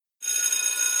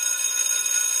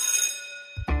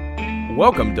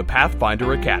Welcome to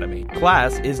Pathfinder Academy.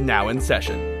 Class is now in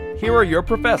session. Here are your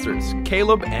professors,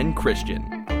 Caleb and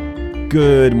Christian.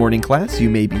 Good morning, class. You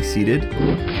may be seated.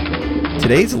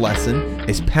 Today's lesson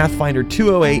is Pathfinder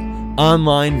 208,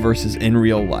 online versus in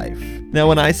real life. Now,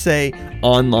 when I say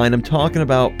online, I'm talking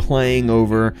about playing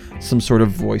over some sort of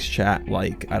voice chat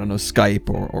like, I don't know, Skype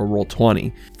or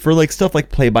Roll20. For like stuff like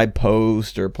play by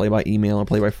post or play by email or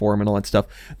play by forum and all that stuff,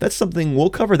 that's something, we'll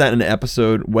cover that in an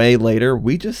episode way later.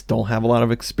 We just don't have a lot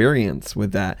of experience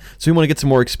with that. So we want to get some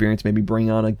more experience, maybe bring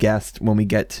on a guest when we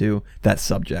get to that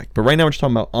subject. But right now we're just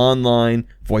talking about online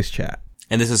voice chat.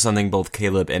 And this is something both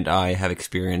Caleb and I have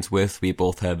experience with. We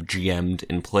both have GM'd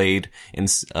and played in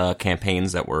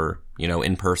campaigns that were,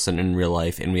 in person, in real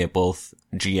life, and we have both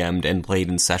GM'd and played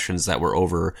in sessions that were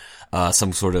over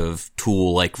some sort of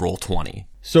tool like Roll20.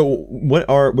 So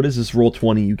what is this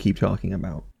Roll20 you keep talking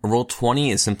about?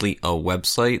 Roll20 is simply a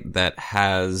website that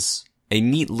has a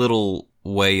neat little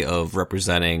way of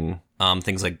representing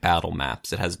things like battle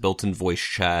maps. It has built-in voice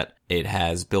chat. It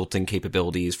has built-in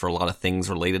capabilities for a lot of things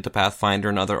related to Pathfinder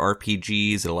and other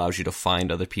RPGs. It allows you to find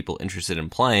other people interested in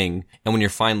playing. And when you're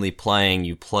finally playing,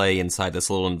 you play inside this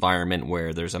little environment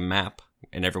where there's a map,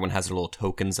 and everyone has their little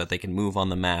tokens that they can move on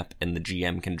the map, and the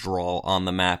GM can draw on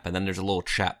the map, and then there's a little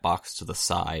chat box to the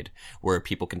side where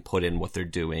people can put in what they're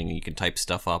doing, and you can type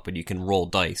stuff up, and you can roll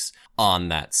dice on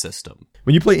that system.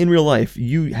 When you play in real life,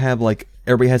 you have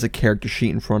everybody has a character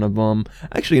sheet in front of them.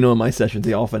 Actually, in my sessions,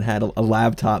 they often had a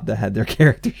laptop that had their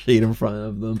character sheet in front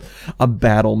of them. A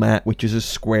battle mat, which is a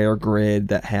square grid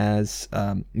that has,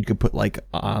 you could put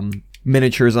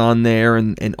miniatures on there,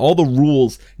 and all the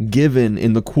rules given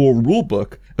in the core rule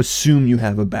book assume you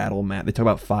have a battle map. They talk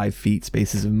about 5 feet,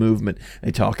 spaces of movement.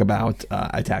 They talk about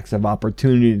attacks of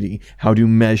opportunity, how to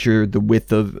measure the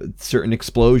width of certain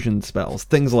explosion spells,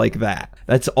 things like that.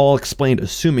 That's all explained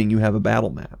assuming you have a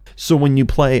battle map. So when you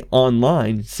play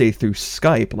online, say through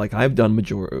Skype, like I've done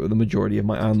the majority of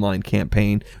my online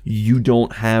campaign, you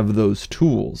don't have those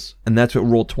tools. And that's what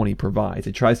Roll20 provides.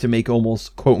 It tries to make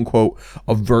almost, quote unquote,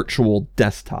 a virtual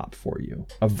desktop for you,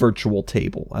 a virtual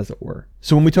table, as it were.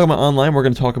 So when we talk about online, we're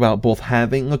going to talk about both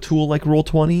having a tool like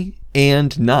Roll20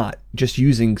 and not, just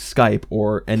using Skype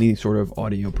or any sort of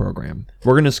audio program.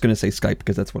 We're just going to say Skype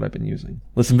because that's what I've been using.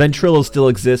 Listen, Ventrilo still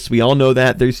exists. We all know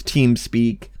that. There's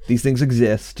TeamSpeak. These things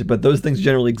exist, but those things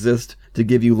generally exist to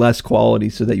give you less quality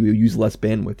so that you use less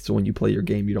bandwidth, so when you play your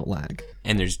game, you don't lag.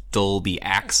 And there's Dolby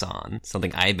Axon,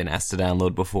 something I've been asked to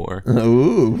download before.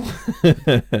 Ooh.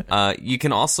 You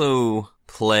can also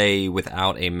play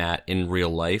without a mat in real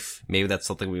life. Maybe that's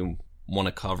something we want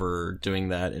to cover, doing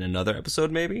that in another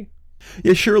episode, maybe?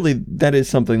 Yeah, surely that is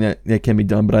something that can be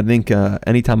done, but I think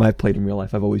anytime I've played in real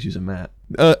life, I've always used a mat.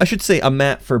 I should say a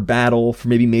map for battle, for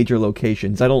maybe major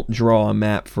locations. I don't draw a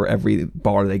map for every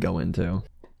bar they go into.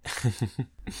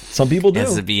 Some people do. It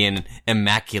has to be in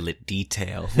immaculate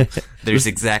detail. There's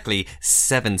exactly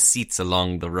 7 seats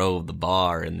along the row of the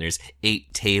bar, and there's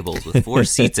 8 tables with 4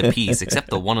 seats apiece,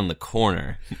 except the one in the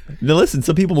corner. Now listen,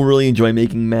 some people really enjoy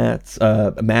making maps,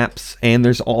 and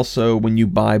there's also, when you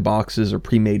buy boxes or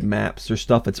pre-made maps, there's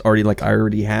stuff that's already I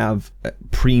already have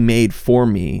pre-made for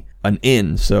me,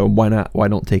 so why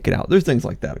don't take it out? There's things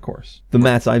like that, of course. The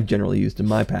mats I've generally used in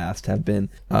my past have been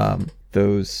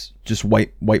those just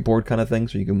whiteboard kind of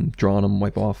things, so you can draw on them,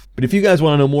 wipe off. But if you guys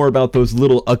want to know more about those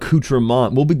little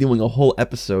accoutrements, we'll be doing a whole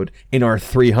episode in our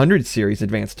 300 series,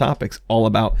 Advanced Topics, all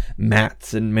about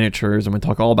mats and miniatures. I'm going to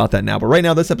talk all about that now. But right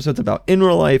now, this episode's about in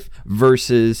real life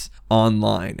versus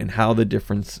online and how the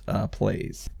difference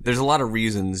plays. There's a lot of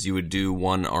reasons you would do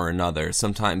one or another.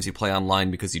 Sometimes you play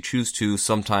online because you choose to.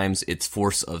 Sometimes it's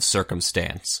force of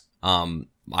circumstance.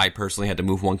 I personally had to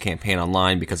move one campaign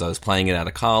online because I was playing it out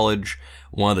of college.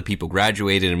 One of the people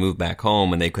graduated and moved back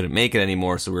home, and they couldn't make it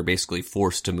anymore, so we were basically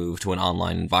forced to move to an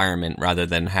online environment rather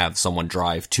than have someone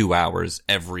drive 2 hours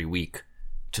every week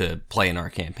to play in our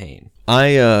campaign.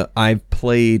 I've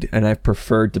played and I've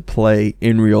preferred to play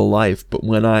in real life, but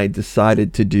when I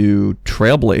decided to do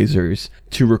Trailblazers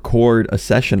to record a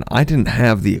session, I didn't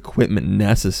have the equipment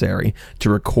necessary to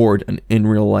record an in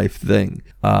real life thing.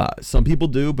 Some people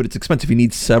do, but it's expensive. You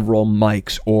need several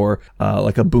mics or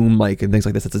like a boom mic and things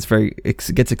like this.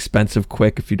 It gets expensive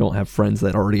quick if you don't have friends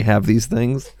that already have these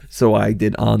things. So I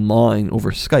did online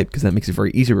over Skype because that makes it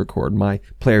very easy to record. My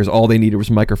players, all they needed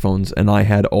was microphones, and I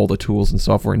had all the tools and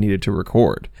software needed to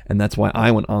record. And that's why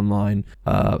I went online,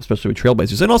 especially with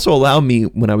Trailblazers. It also allowed me,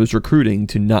 when I was recruiting,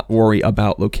 to not worry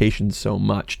about locations so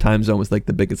much. Time zone was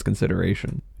the biggest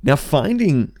consideration. Now, I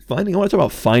want to talk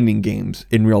about finding games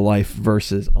in real life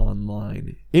versus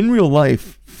online. In real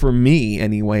life, for me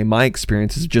anyway, my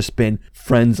experience has just been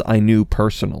friends I knew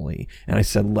personally. And I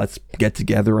said, let's get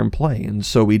together and play. And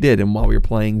so we did. And while we were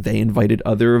playing, they invited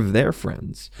other of their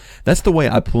friends. That's the way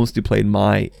I mostly played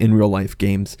my in real life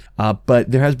games.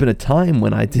 But there has been a time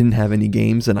when I didn't have any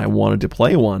games and I wanted to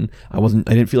play one. I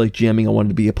didn't feel like GMing. I wanted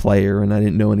to be a player, and I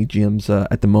didn't know any GMs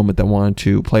at the moment that wanted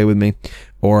to play with me.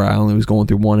 Or I only was going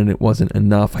through one and it wasn't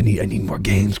enough. I need more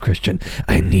games, Christian.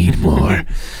 I need more.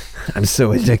 I'm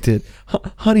so addicted.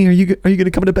 Honey, are you going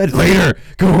to come to bed later?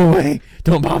 Go away.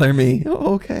 Don't bother me.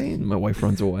 Oh, okay. And my wife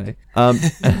runs away.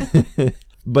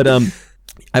 But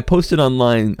I posted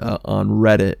online on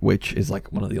Reddit, which is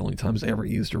like one of the only times I ever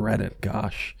used Reddit.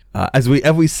 Gosh. As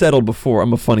we settled before,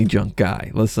 I'm a funny junk guy.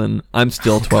 Listen, I'm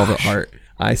still 12 at heart.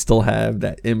 I still have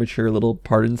that immature little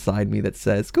part inside me that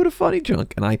says, go to Funny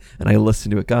Junk. And I listen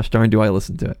to it. Gosh darn, do I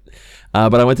listen to it.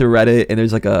 But I went to Reddit, and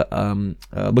there's like a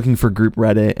looking for group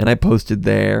Reddit, and I posted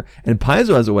there. And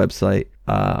Paizo has a website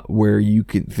where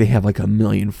they have like 1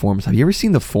 million forums. Have you ever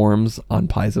seen the forums on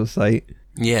Paizo site?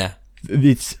 Yeah.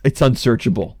 It's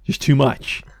unsearchable. There's too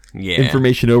much. Yeah.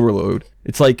 Information overload.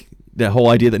 It's like that whole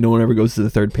idea that no one ever goes to the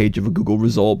third page of a Google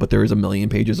result, but there is 1 million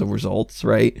pages of results,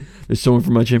 right? There's so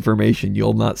much information,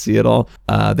 you'll not see it all.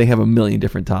 They have 1 million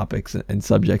different topics and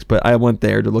subjects, but I went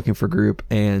there to looking for group,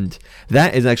 and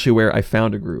that is actually where I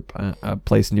found a group, a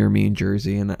place near me in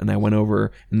Jersey, and I went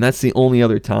over, and that's the only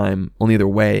other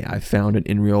way I found an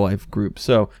in real life group.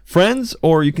 So friends,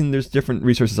 or there's different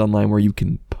resources online where you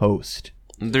can post.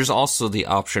 There's also the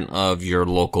option of your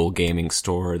local gaming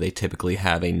store. They typically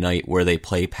have a night where they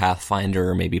play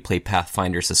Pathfinder, or maybe play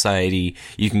Pathfinder Society.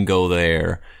 You can go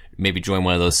there, maybe join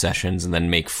one of those sessions, and then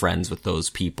make friends with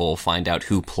those people, find out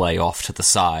who play off to the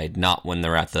side, not when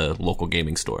they're at the local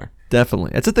gaming store.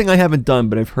 Definitely. It's a thing I haven't done,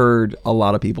 but I've heard a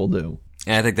lot of people do.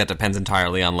 And I think that depends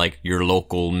entirely on like your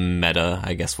local meta,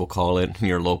 I guess we'll call it,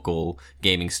 your local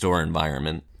gaming store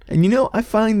environment. And I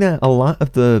find that a lot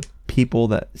of the people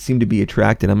that seem to be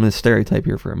attracted, I'm going to stereotype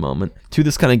here for a moment, to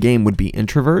this kind of game would be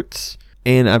introverts.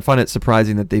 And I find it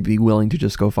surprising that they'd be willing to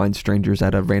just go find strangers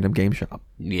at a random game shop.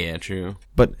 Yeah, true.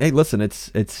 But hey, listen,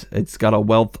 it's got a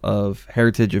wealth of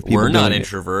heritage of people. We're not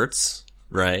introverts,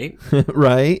 right?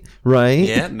 right.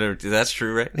 Yeah, no, that's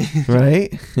true, right?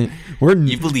 Right.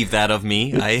 You believe that of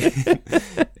me?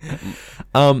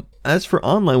 As for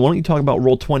online, why don't you talk about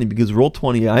Roll20? Because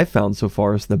Roll20 I found so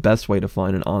far is the best way to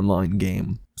find an online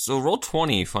game. So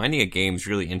Roll20, finding a game is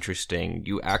really interesting.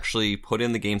 You actually put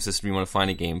in the game system you want to find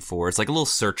a game for. It's like a little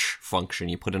search function.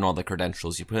 You put in all the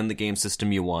credentials. You put in the game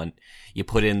system you want. You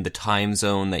put in the time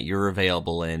zone that you're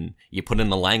available in. You put in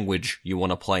the language you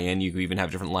want to play in. You even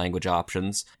have different language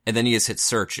options. And then you just hit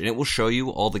search, and it will show you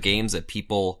all the games that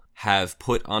people have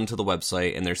put onto the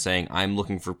website, and they're saying, I'm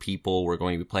looking for people. We're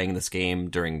going to be playing this game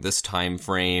during this time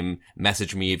frame.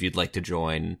 Message me if you'd like to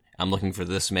join. I'm looking for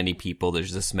this many people.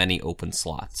 There's this many open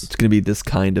slots. It's going to be this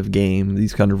kind of game,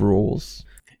 these kind of rules.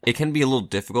 It can be a little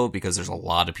difficult because there's a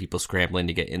lot of people scrambling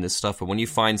to get in this stuff, but when you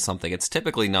find something, it's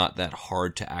typically not that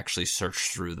hard to actually search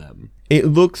through them. It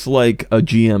looks like a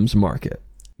GM's market.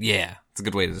 Yeah, it's a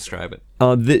good way to describe it.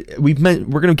 We're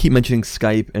going to keep mentioning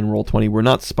Skype and Roll20. We're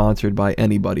not sponsored by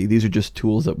anybody. These are just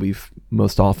tools that we've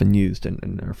most often used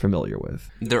and are familiar with.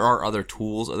 There are other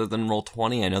tools other than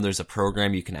Roll20. I know there's a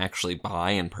program you can actually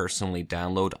buy and personally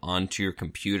download onto your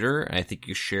computer, and I think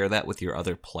you share that with your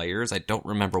other players. I don't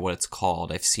remember what it's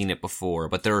called. I've seen it before,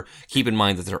 but keep in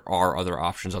mind that there are other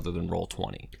options other than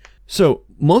Roll20. So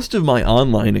most of my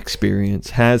online experience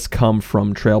has come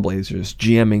from Trailblazers,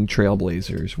 GMing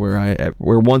Trailblazers,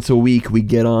 where once a week we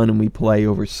get on and we play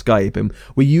over Skype, and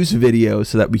we use video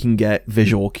so that we can get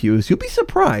visual cues. You'll be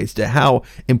surprised at how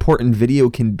important video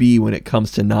can be when it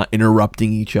comes to not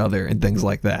interrupting each other and things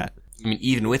like that. I mean,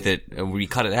 even with it, we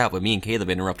cut it out, but me and Caleb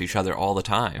interrupt each other all the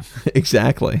time.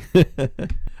 Exactly.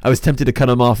 I was tempted to cut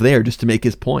him off there just to make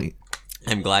his point.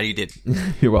 I'm glad you did.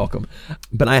 You're welcome.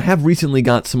 But I have recently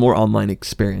got some more online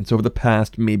experience. Over the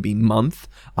past maybe month,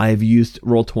 I've used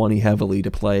Roll20 heavily to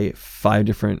play 5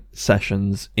 different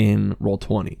sessions in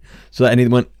Roll20. So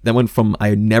that went from I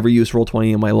had never used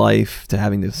Roll20 in my life to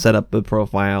having to set up a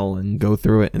profile and go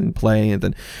through it and play. And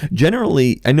then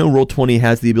generally, I know Roll20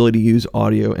 has the ability to use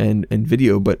audio and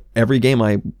video, but every game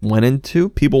I went into,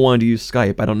 people wanted to use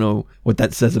Skype. I don't know what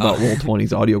that says about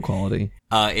Roll20's audio quality.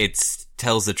 It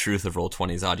tells the truth of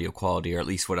Roll20's audio quality, or at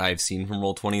least what I've seen from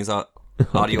Roll20's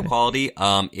audio quality.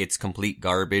 It's complete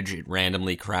garbage. It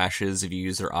randomly crashes if you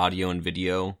use their audio and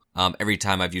video. Every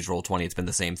time I've used Roll20, it's been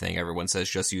the same thing. Everyone says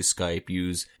just use Skype,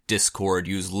 use Discord,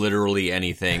 use literally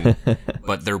anything,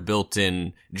 but their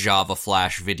built-in Java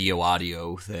Flash video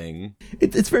audio thing.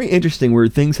 It's very interesting where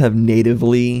things have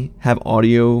natively have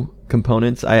audio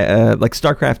components. I like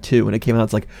StarCraft 2 when it came out,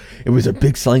 it's like it was a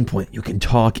big selling point. You can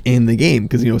talk in the game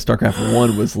because StarCraft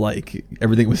 1 was like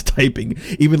everything was typing.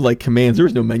 Even like commands, there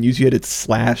was no menus. You had it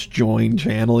 /join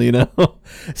channel,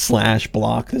 /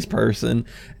 block this person,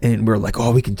 and we're like,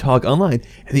 oh, we can talk online.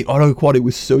 And the audio quality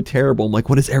was so terrible. I'm like,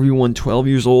 what is everyone 12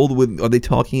 years old with? Are they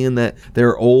talking in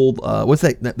their old what's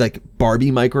that like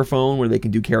Barbie microphone where they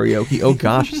can do karaoke? Oh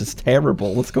gosh, this is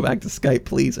terrible. Let's go back to Skype,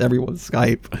 please. Everyone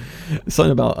Skype.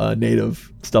 Something about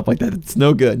native stuff like that. It's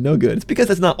no good. It's because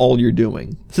that's not all you're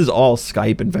doing. This is all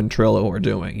Skype and Ventrilo are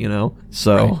doing,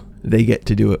 so right. They get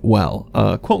to do it well,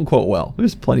 quote unquote well.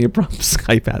 There's plenty of problems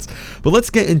Skype has, but let's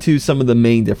get into some of the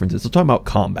main differences. We'll talk about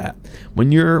combat.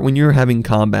 When you're having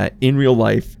combat in real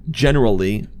life,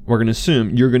 generally we're going to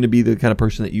assume you're going to be the kind of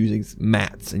person that uses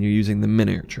mats and you're using the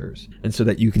miniatures, and so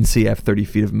that you can see I have 30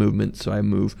 feet of movement, so I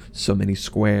move so many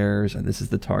squares, and this is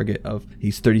the target of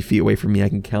he's 30 feet away from me. I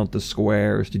can count the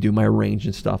squares to do my range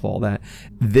and stuff, all that.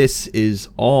 This is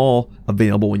all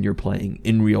available when you're playing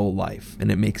in real life,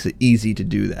 and it makes it easy to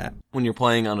do that. When you're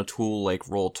playing on a tool like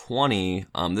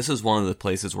Roll20, this is one of the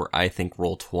places where I think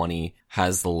Roll20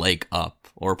 has the leg up,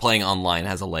 or playing online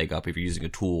has a leg up if you're using a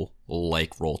tool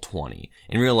like Roll20.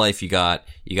 In real life, you got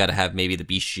to have maybe the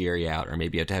bestiary out, or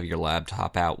maybe you have to have your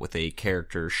laptop out with a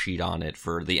character sheet on it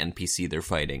for the NPC they're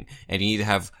fighting, and you need to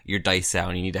have your dice out,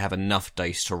 and you need to have enough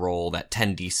dice to roll that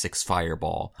 10d6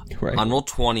 fireball. Right. On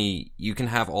Roll20, you can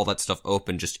have all that stuff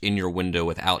open just in your window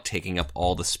without taking up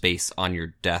all the space on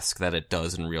your desk that it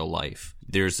does in real life.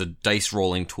 There's a dice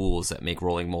rolling tools that make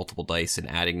rolling multiple dice and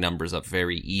adding numbers up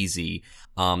very easy.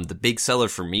 The big seller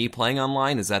for me playing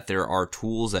online is that there are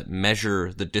tools that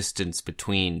measure the distance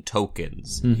between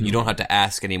tokens. Mm-hmm. You don't have to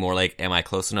ask anymore, like, am I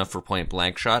close enough for point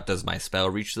blank shot? Does my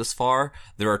spell reach this far?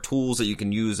 There are tools that you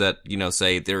can use that,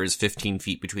 say there is 15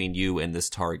 feet between you and this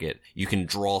target. You can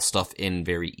draw stuff in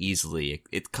very easily.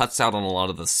 It cuts out on a lot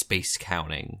of the space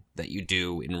counting that you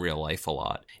do in real life a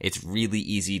lot. It's really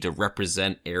easy to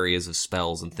represent areas of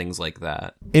spells and things like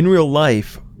that. In real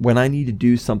life, when I need to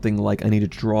do something like I need to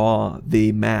draw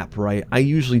the map, right, I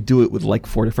usually do it with like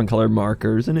 4 different colored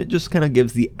markers, and it just kind of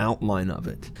gives the outline of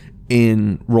it.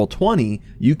 In Roll20,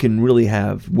 you can really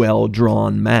have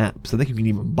well-drawn maps. I think you can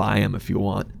even buy them if you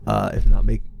want,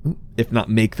 if not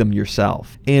make them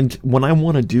yourself. And when I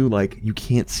want to do, like, you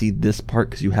can't see this part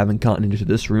because you haven't gotten into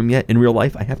this room yet, in real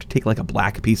life, I have to take like a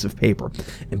black piece of paper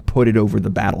and put it over the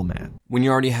battle map. When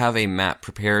you already have a map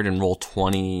prepared in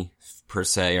Roll20 per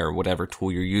se, or whatever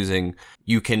tool you're using,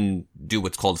 you can do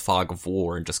what's called fog of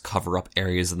war and just cover up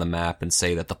areas of the map and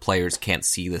say that the players can't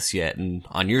see this yet. And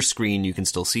on your screen, you can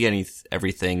still see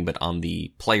everything, but on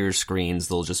the players' screens,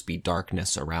 there'll just be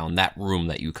darkness around that room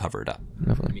that you covered up.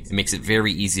 Definitely. It makes it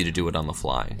very easy to do it on the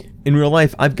fly. In real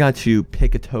life, I've got to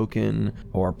pick a token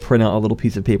or print out a little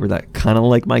piece of paper that kind of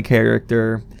like my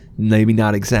character, maybe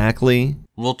not exactly.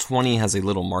 Roll20 has a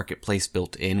little marketplace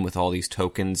built in with all these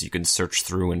tokens you can search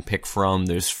through and pick from.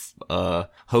 There's a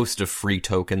host of free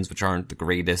tokens, which aren't the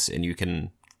greatest, and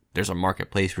there's a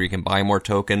marketplace where you can buy more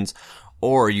tokens,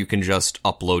 or you can just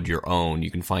upload your own.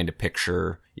 You can find a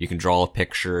picture, you can draw a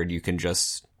picture, and you can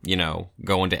just,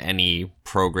 go into any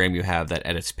program you have that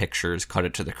edits pictures, cut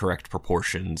it to the correct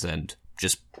proportions, and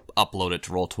just upload it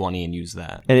to Roll20 and use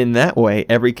that. And in that way,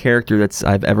 every character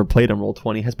I've ever played on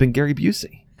Roll20 has been Gary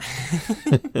Busey.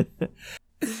 I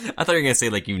thought you were going to say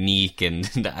like unique and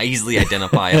easily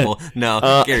identifiable.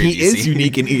 No, Gary he Busey. is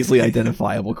unique and easily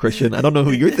identifiable, Christian. I don't know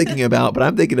who you're thinking about, but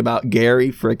I'm thinking about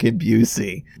Gary frickin'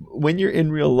 Busey. When you're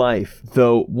in real life,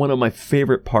 though, one of my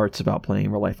favorite parts about playing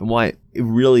in real life and why it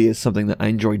really is something that I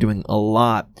enjoy doing a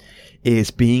lot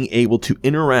is being able to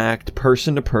interact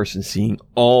person to person, seeing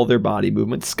all their body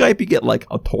movements. Skype, you get like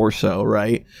a torso,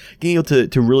 right? Being able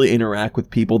to really interact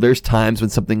with people. There's times when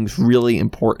something's really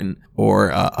important or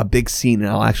a big scene,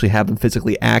 and I'll actually have them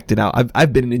physically act it out.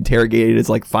 I've been interrogated as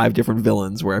like 5 different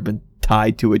villains where I've been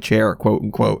tied to a chair, quote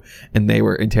unquote, and they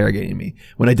were interrogating me.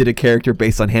 When I did a character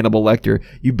based on Hannibal Lecter,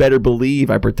 you better believe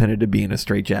I pretended to be in a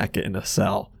straitjacket in a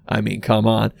cell. I mean, come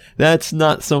on. That's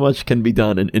not so much can be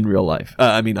done in real life.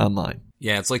 Online.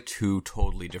 Yeah, it's like two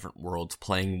totally different worlds,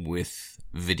 playing with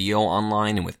video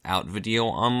online and without video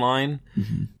online.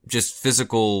 Mm-hmm. Just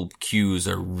physical cues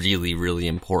are really, really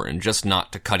important, just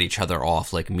not to cut each other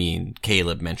off like me and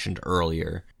Caleb mentioned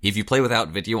earlier. If you play without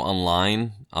video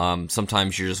online,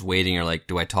 sometimes you're just waiting. You're like,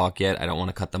 do I talk yet? I don't want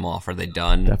to cut them off. Are they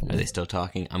done? Definitely. Are they still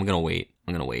talking? I'm going to wait.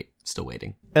 Still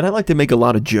waiting. And I like to make a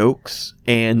lot of jokes,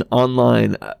 and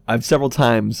online, I've several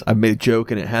times I've made a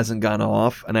joke and it hasn't gone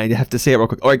off, and I have to say it real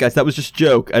quick. All right, guys, that was just a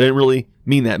joke. I didn't really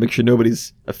mean that. Make sure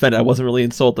nobody's offended. I wasn't really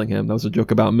insulting him. That was a joke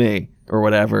about me or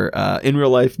whatever. In real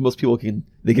life, most people can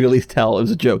at least tell it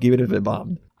was a joke, even if it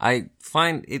bombed. I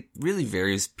find it really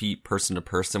varies person to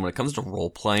person. When it comes to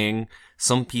role-playing,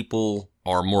 some people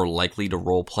are more likely to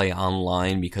role-play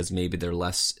online because maybe they're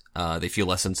less, they feel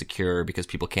less insecure because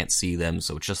people can't see them,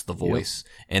 so it's just the voice.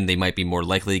 Yep. And they might be more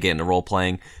likely to get into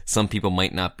role-playing. Some people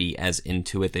might not be as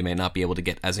into it. They may not be able to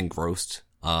get as engrossed,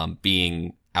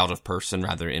 being out of person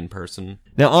rather in person.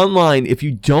 Now, online, if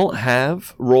you don't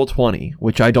have Roll20,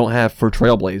 which I don't have for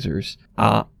Trailblazers,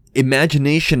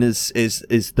 imagination is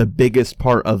the biggest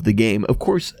part of the game. Of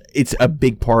course, it's a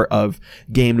big part of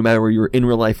game no matter where you're in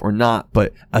real life or not,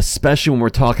 but especially when we're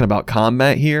talking about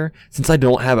combat here, since I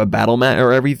don't have a battle mat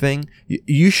or everything,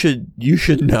 you should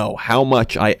know how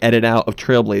much I edit out of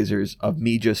Trailblazers of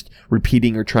me just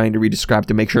repeating or trying to redescribe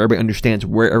to make sure everybody understands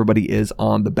where everybody is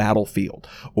on the battlefield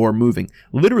or moving.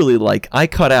 Literally, like, I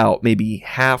cut out maybe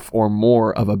half or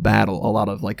more of a battle, a lot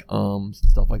of like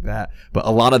stuff like that, but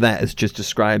a lot of that is just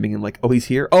describing and like, oh, he's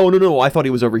here, oh no, I thought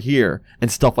he was over here, and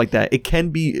stuff like that. It can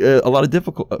be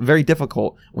very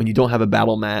difficult when you don't have a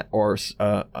battle mat or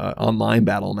online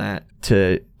battle mat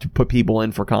to put people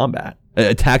in for combat.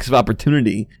 Attacks of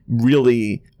opportunity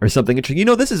really are something interesting. You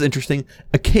know, this is interesting.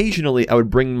 Occasionally, I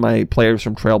would bring my players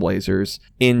from Trailblazers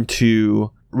into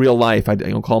real life. I'd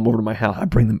call them over to my house. I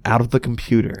bring them out of the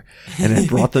computer, and I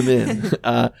brought them in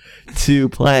to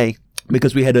play,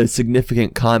 because we had a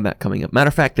significant combat coming up. Matter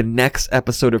of fact, the next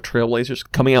episode of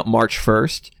Trailblazers coming out March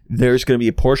 1st, there's going to be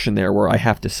a portion there where I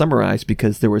have to summarize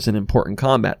because there was an important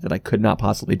combat that I could not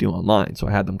possibly do online. So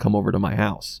I had them come over to my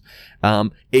house.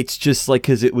 It's just like,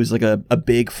 because it was like a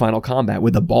big final combat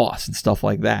with a boss and stuff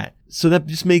like that. So that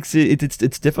just makes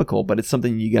it's difficult, but it's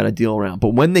something you got to deal around.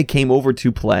 But when they came over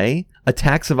to play,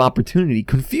 attacks of opportunity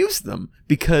confused them,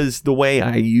 because the way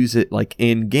I use it, like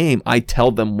in game, I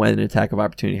tell them when an attack of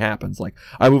opportunity happens. Like,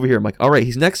 I'm over here, I'm like, all right,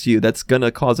 he's next to you. That's going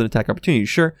to cause an attack of opportunity.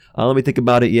 Sure. Let me think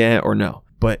about it. Yeah or no.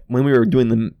 But when we were doing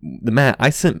the mat,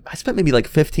 I spent maybe like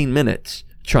 15 minutes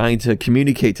trying to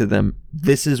communicate to them,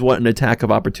 this is what an attack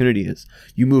of opportunity is.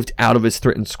 You moved out of his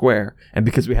threatened square. And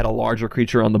because we had a larger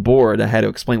creature on the board, I had to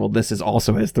explain, well, this is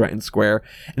also his threatened square.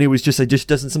 And it was just,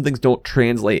 some things don't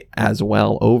translate as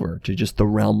well over to just the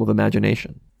realm of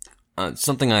imagination.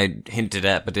 Something I hinted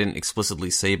at but didn't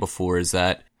explicitly say before is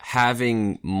that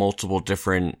having multiple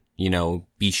different,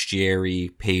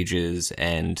 bestiary pages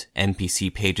and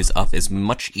NPC pages up is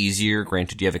much easier.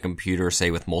 Granted, you have a computer, say,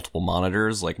 with multiple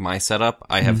monitors, like my setup.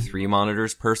 I have 3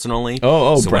 monitors personally.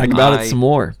 So brag about it some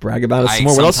more.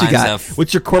 What else you got?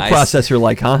 What's your core processor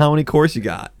like, huh? How many cores you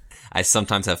got? I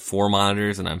sometimes have 4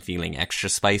 monitors and I'm feeling extra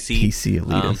spicy. PC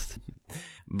elitist.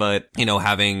 But,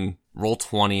 having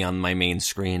Roll20 on my main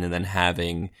screen and then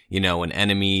having, an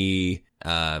enemy,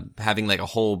 having like a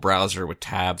whole browser with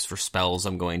tabs for spells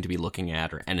I'm going to be looking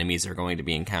at or enemies are going to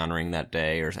be encountering that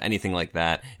day or anything like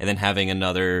that, and then having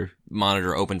another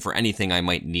monitor open for anything I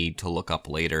might need to look up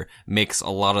later makes a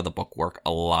lot of the bookwork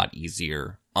a lot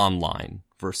easier online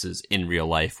versus in real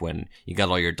life when you got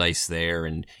all your dice there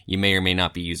and you may or may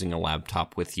not be using a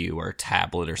laptop with you or a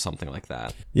tablet or something like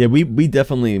that. Yeah, we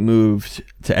definitely moved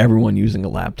to everyone using a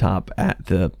laptop at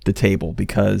the table,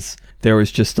 because there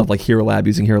was just stuff like Hero Lab.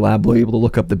 Using Hero Lab, we're able to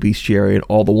look up the bestiary and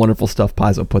all the wonderful stuff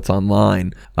Paizo puts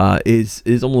online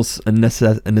is almost a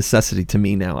necessity to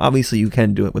me now. Obviously, you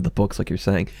can do it with the books like you're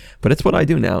saying, but it's what I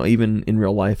do now. Even in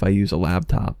real life, I use a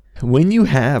laptop. When you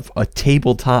have a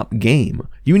tabletop game,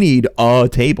 you need a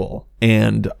table,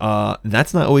 and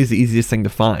that's not always the easiest thing to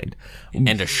find.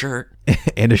 And a shirt.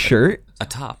 And a shirt? A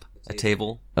top. A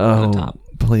table. Oh, and a top.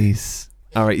 Please.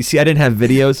 All right. You see, I didn't have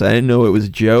video, so I didn't know it was a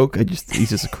joke. He's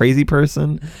just a crazy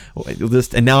person.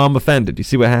 And now I'm offended. You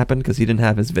see what happened? Because he didn't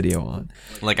have his video on.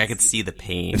 Like, I could see the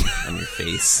pain on your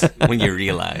face when you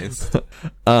realized.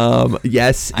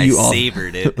 Yes. I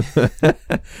savored it.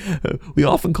 We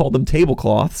often call them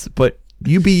tablecloths, but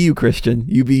you be you, Christian.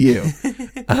 You be you.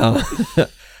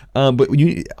 But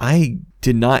I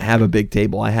did not have a big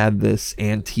table. I had this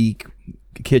antique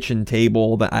kitchen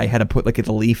table that I had to put like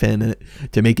a leaf in it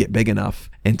to make it big enough.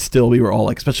 And still we were all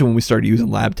like, especially when we started using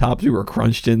laptops, we were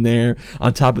crunched in there.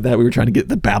 On top of that, we were trying to get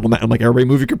the battle mat. I'm like, everybody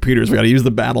move your computers. We got to use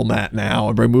the battle mat now.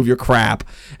 Everybody move your crap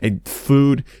and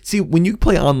food. See, when you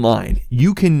play online,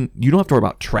 you don't have to worry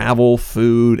about travel,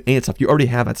 food, and stuff. You already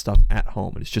have that stuff at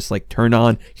home. And it's just like, turn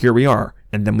on, here we are.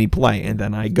 And then we play, and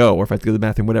then I go, or if I have to go to the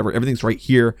bathroom, whatever, everything's right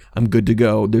here. I'm good to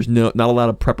go. There's not a lot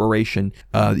of preparation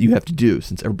that you have to do,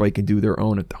 since everybody can do their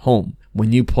own at home.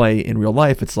 When you play in real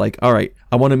life, it's like, all right,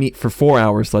 I want to meet for 4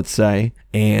 hours, let's say,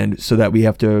 and so that we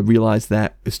have to realize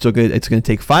that it's still good. It's going to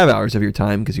take 5 hours of your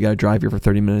time because you got to drive here for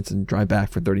 30 minutes and drive back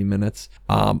for 30 minutes.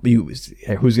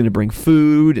 Who's going to bring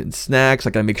food and snacks?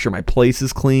 I got to make sure my place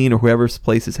is clean, or whoever's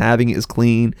place is having it is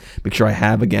clean. Make sure I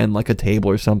have, again, like a table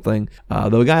or something.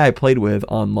 The guy I played with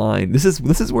online, this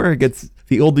is where it gets.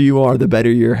 The older you are, the better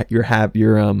your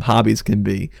hobbies can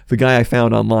be. The guy I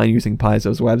found online using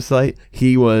Paizo's website,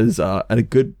 he was at a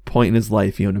good point in his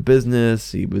life. He owned a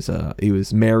business. He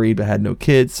was married but had no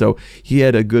kids, so he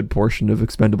had a good portion of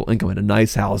expendable income. Had a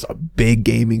nice house, a big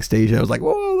gaming station. I was like,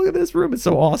 whoa, look at this room, it's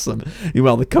so awesome.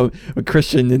 Meanwhile, the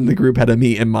Christian in the group had to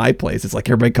meet in my place. It's like,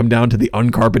 everybody come down to the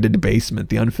uncarpeted basement,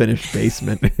 the unfinished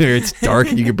basement. It's dark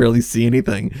and you can barely see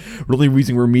anything. The only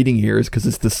reason we're meeting here is because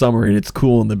it's the summer and it's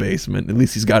cool in the basement. At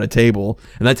least he's got a table,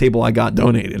 and that table I got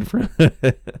donated for.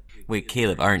 Wait,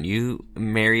 Caleb, aren't you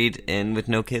married and with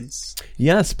no kids?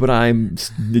 Yes, but I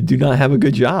do not have a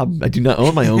good job. I do not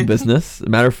own my own business.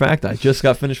 Matter of fact, I just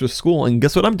got finished with school, and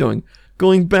guess what I'm doing?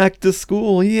 Going back to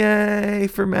school. Yay,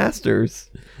 for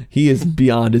masters. He is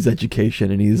beyond his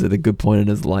education, and he's at a good point in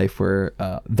his life where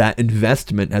that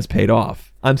investment has paid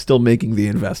off. I'm still making the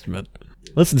investment.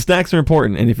 Listen, snacks are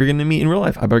important, and if you're going to meet in real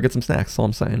life, I better get some snacks. That's all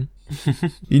I'm saying.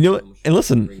 You know what? And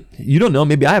listen, you don't know.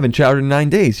 Maybe I haven't showered in 9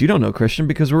 days. You don't know, Christian,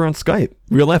 because we're on Skype.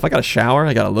 Real life, I got to shower.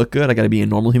 I got to look good. I got to be a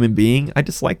normal human being. I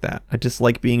just like that. I just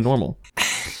like being normal.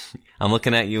 I'm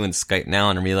looking at you in Skype now,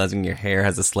 and I'm realizing your hair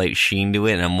has a slight sheen to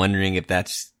it, and I'm wondering if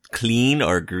that's clean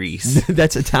or grease.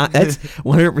 That's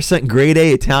 100% grade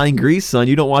A Italian grease, son.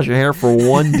 You don't wash your hair for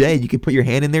 1 day. You can put your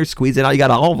hand in there, squeeze it out. You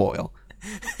got olive oil.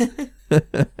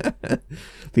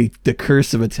 The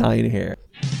curse of Italian hair.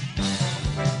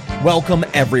 Welcome,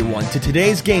 everyone, to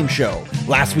today's game show.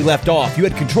 Last we left off, you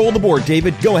had control of the board,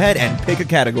 David. Go ahead and pick a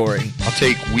category. I'll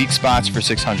take weak spots for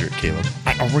 600, Caleb.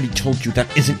 I already told you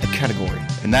that isn't a category.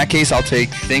 In that case, I'll take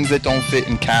things that don't fit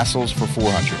in castles for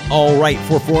 400. All right,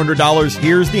 for $400,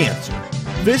 here's the answer.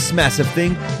 This massive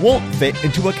thing won't fit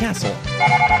into a castle.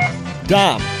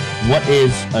 Dom. What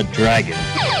is a dragon?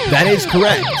 That is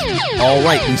correct. All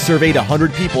right, we surveyed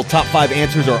 100 people. Top 5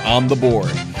 answers are on the board.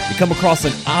 You come across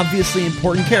an obviously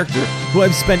important character who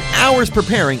I've spent hours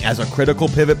preparing as a critical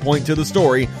pivot point to the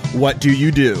story. What do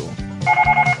you do?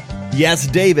 Yes,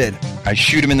 David. I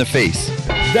shoot him in the face.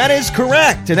 That is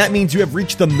correct, and that means you have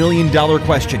reached the $1 million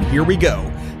question. Here we go.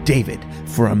 David,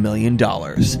 for $1 million.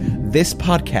 This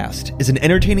podcast is an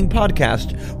entertaining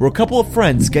podcast where a couple of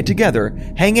friends get together,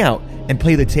 hang out, and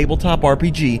play the tabletop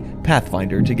RPG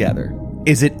Pathfinder together.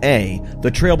 Is it A,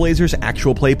 the Trailblazers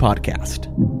Actual Play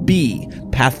Podcast? B,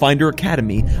 Pathfinder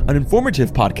Academy, an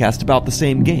informative podcast about the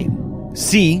same game?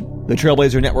 C, the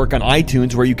Trailblazer Network on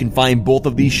iTunes, where you can find both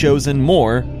of these shows and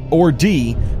more? Or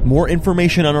D, more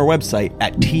information on our website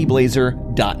at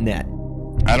tblazer.net?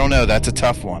 I don't know, that's a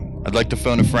tough one. I'd like to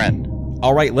phone a friend.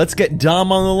 All right, let's get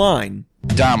Dom on the line.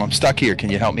 Dom, I'm stuck here.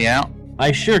 Can you help me out?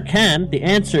 I sure can. The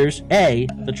answer's A,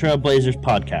 the Trailblazers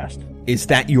Podcast. Is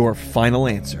that your final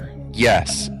answer?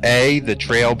 Yes, A, the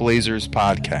Trailblazers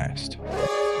Podcast.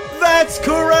 That's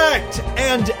correct!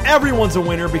 And everyone's a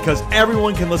winner because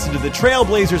everyone can listen to the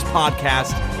Trailblazers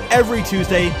Podcast every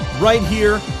Tuesday right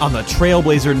here on the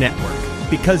Trailblazer Network.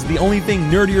 Because the only thing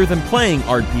nerdier than playing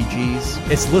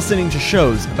RPGs is listening to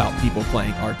shows about people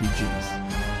playing RPGs.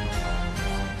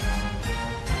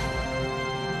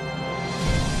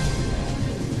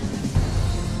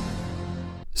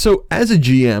 So as a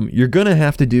GM, you're going to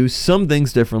have to do some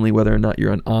things differently, whether or not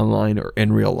you're on online or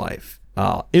in real life.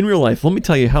 In real life, let me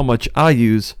tell you how much I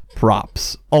use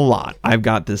props. A lot. I've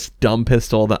got this dumb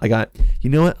pistol that I got. You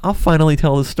know what? I'll finally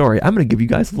tell the story. I'm going to give you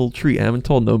guys a little treat. I haven't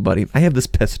told nobody. I have this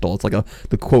pistol. It's like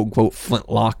the quote-unquote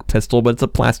flintlock pistol, but it's a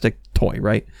plastic toy,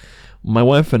 right? My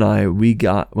wife and I,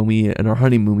 in our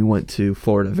honeymoon, we went to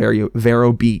Florida,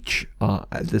 Vero Beach,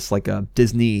 at this like a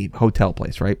Disney hotel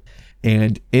place, right?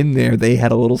 And in there, they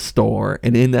had a little store.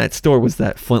 And in that store was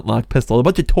that flintlock pistol. A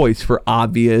bunch of toys for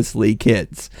obviously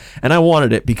kids. And I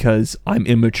wanted it because I'm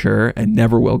immature and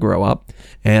never will grow up.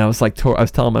 And I was like, I was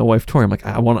telling my wife, Tori, I'm like,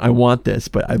 I want this,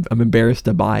 but I'm embarrassed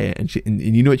to buy it. And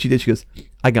you know what she did? She goes,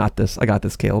 I got this,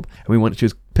 Caleb. And we went, she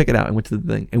was, pick it out, and went to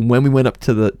the thing. And when we went up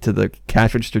to the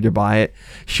cash register to buy it,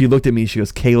 she looked at me, she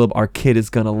goes, Caleb, our kid is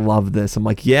going to love this. I'm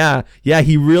like, yeah,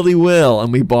 he really will.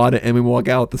 And we bought it, and we walk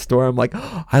out the store. I'm like,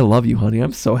 oh, I love you, honey.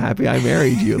 I'm so happy I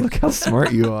married you. Look how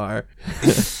smart you are.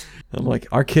 I'm like,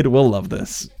 our kid will love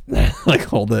this. Like,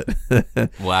 hold it.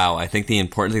 Wow, I think the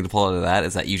important thing to pull out of that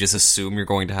is that you just assume you're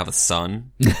going to have a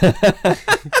son.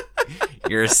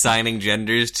 You're assigning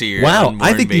genders to your Wow, unborn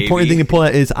I think baby. the important thing to pull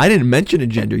out is I didn't mention a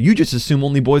gender. You just assume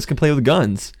only boys can play with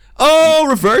guns. Oh,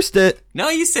 reversed it. No,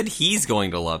 you said he's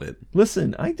going to love it.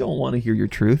 Listen, I don't want to hear your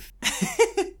truth.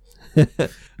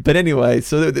 But anyway,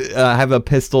 so I have a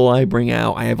pistol I bring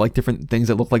out. I have like different things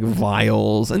that look like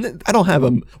vials. And I don't have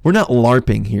them. We're not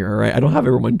LARPing here, right? I don't have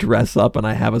everyone dress up and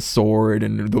I have a sword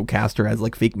and the caster has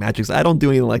like fake magic. I don't do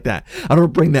anything like that. I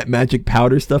don't bring that magic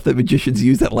powder stuff that magicians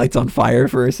use that lights on fire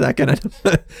for a second.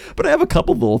 But I have a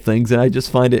couple little things and I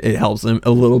just find it helps them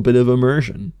a little bit of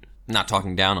immersion. Not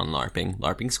talking down on LARPing.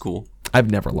 LARPing's cool. I've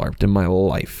never LARPed in my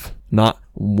life. Not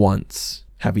once.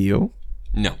 Have you?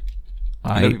 No.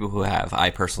 I know people who have.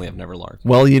 I personally have never LARPed.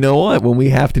 Well, you know what? When we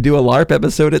have to do a LARP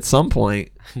episode at some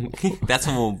point. That's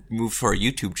when we'll move to our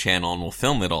YouTube channel and we'll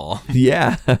film it all.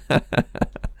 Yeah.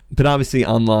 But obviously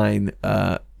online,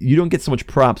 you don't get so much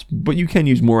props, but you can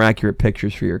use more accurate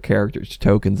pictures for your characters,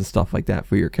 tokens and stuff like that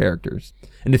for your characters.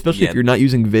 And especially if you're not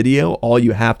using video, all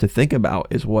you have to think about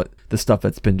is what the stuff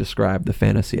that's been described, the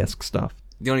fantasy-esque stuff.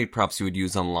 The only props you would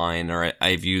use online, or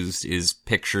I've used, is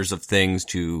pictures of things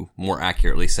to more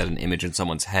accurately set an image in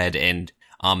someone's head, and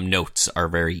notes are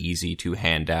very easy to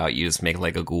hand out. You just make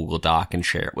like a Google Doc and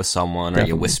share it with someone, or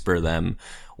you whisper them,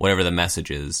 whatever the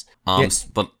message is.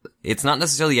 But it's not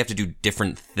necessarily you have to do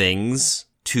different things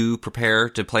to prepare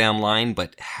to play online,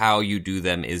 but how you do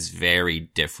them is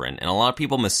very different. And a lot of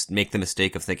people make the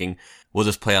mistake of thinking, we'll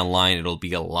just play online, it'll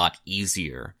be a lot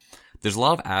easier. There's a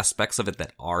lot of aspects of it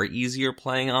that are easier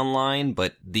playing online,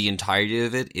 but the entirety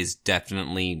of it is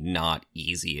definitely not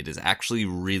easy. It is actually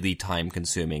really time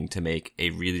consuming to make a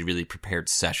really, really prepared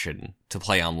session to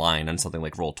play online on something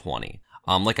like Roll20.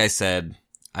 Like I said,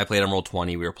 I played on Roll20,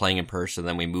 we were playing in person,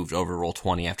 then we moved over to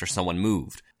Roll20 after someone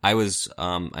moved. I was,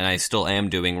 and I still am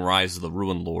doing Rise of the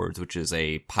Ruin Lords, which is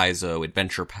a Paizo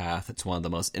adventure path. It's one of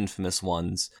the most infamous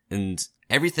ones. And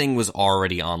everything was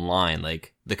already online.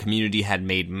 Like, the community had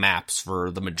made maps for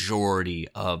the majority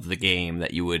of the game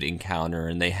that you would encounter,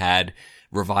 and they had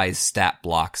revised stat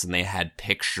blocks, and they had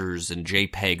pictures and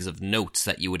JPEGs of notes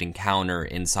that you would encounter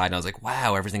inside. And I was like,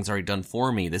 wow, everything's already done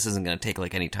for me. This isn't going to take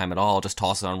like any time at all. Just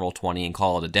toss it on Roll20 and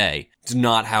call it a day. It's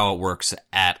not how it works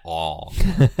at all.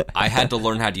 I had to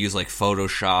learn how to use like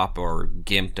Photoshop or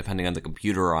GIMP, depending on the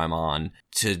computer I'm on,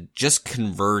 to just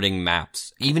converting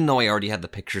maps. Even though I already had the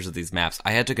pictures of these maps,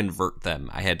 I had to convert them.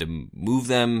 I had to move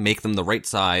them, make them the right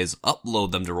size,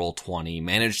 upload them to Roll20,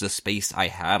 manage the space I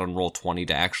had on Roll20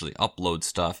 to actually upload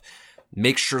stuff,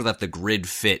 make sure that the grid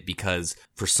fit, because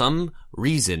for some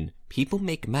reason, people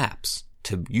make maps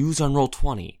to use on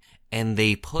Roll20, and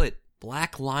they put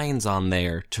black lines on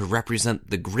there to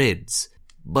represent the grids,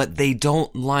 but they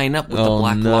don't line up with the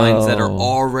black lines that are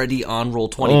already on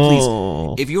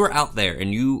Roll20. Please, if you are out there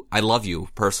and I love you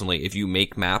personally, if you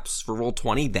make maps for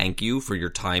Roll20, thank you for your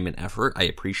time and effort. I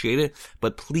appreciate it.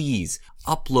 But please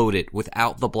upload it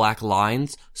without the black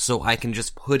lines so I can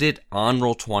just put it on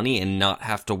Roll20 and not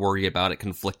have to worry about it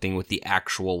conflicting with the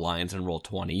actual lines in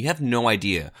Roll20. You have no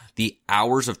idea the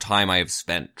hours of time I have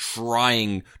spent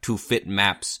trying to fit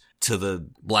maps to the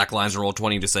black lines in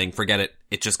Roll20, just saying, forget it.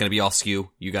 It's just going to be all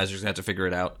skew. You guys are just going to have to figure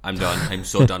it out. I'm done. I'm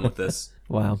so done with this.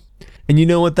 Wow. And you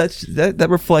know what? That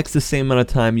reflects the same amount of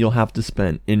time you'll have to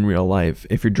spend in real life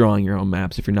if you're drawing your own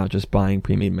maps, if you're not just buying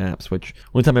pre-made maps, which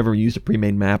one time I ever used a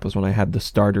pre-made map was when I had the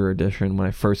starter edition when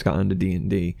I first got into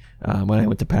D&D. When I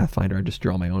went to Pathfinder, I just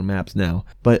draw my own maps now.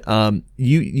 But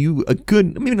you a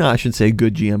good, maybe not I should say a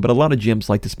good GM, but a lot of GMs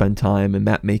like to spend time, and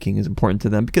map making is important to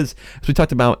them because, as we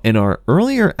talked about in our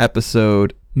earlier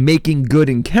episode, making good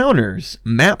encounters,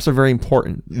 maps are very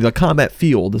important. The combat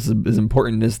field is as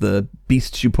important as the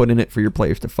beasts you put in it for your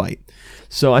players to fight.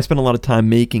 So I spent a lot of time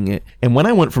making it, and when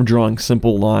I went from drawing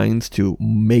simple lines to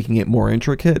making it more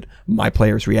intricate, my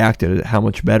players reacted at how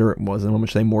much better it was and how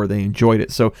much they enjoyed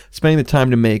it. So spending the time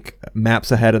to make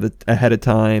maps ahead of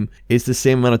time is the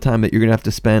same amount of time that you're gonna have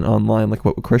to spend online, like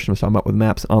what Christian was talking about with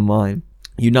maps online.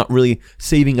 You're not really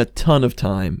saving a ton of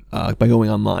time by going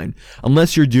online,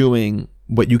 unless you're doing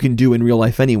what you can do in real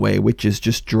life anyway, which is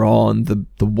just draw on the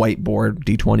whiteboard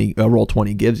D20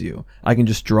 Roll20 gives you. I can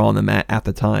just draw on the mat at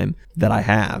the time that I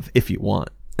have if you want.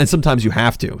 And sometimes you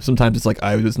have to. Sometimes it's like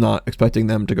I was not expecting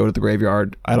them to go to the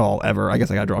graveyard at all ever. I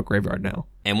guess I gotta draw a graveyard now.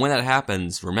 And when that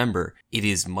happens, remember, it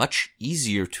is much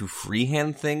easier to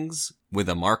freehand things with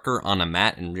a marker on a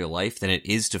mat in real life than it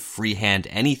is to freehand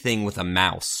anything with a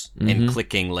mouse and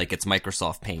clicking like it's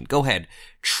Microsoft Paint. Go ahead.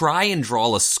 Try and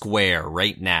draw a square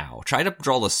right now. Try to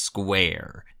draw a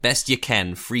square. Best you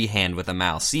can freehand with a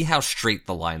mouse. See how straight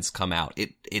the lines come out.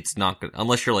 It's not good.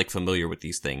 Unless you're like familiar with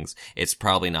these things, it's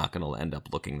probably not going to end up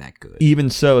looking that good. Even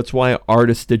so, it's why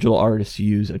digital artists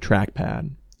use a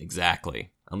trackpad.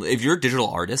 Exactly. If you're a digital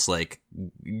artist, like,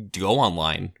 go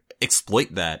online.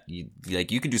 Exploit that.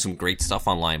 You can do some great stuff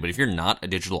online, but if you're not a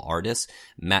digital artist,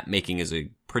 map making is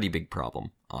a pretty big problem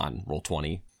on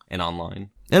Roll20 and online.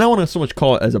 And I want to so much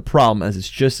call it as a problem as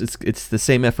it's the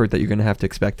same effort that you're going to have to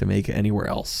expect to make anywhere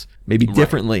else. Maybe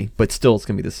differently, but still it's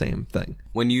going to be the same thing.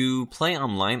 When you play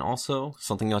online also,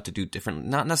 something you have to do different,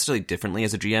 not necessarily differently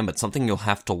as a GM, but something you'll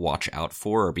have to watch out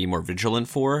for or be more vigilant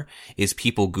for is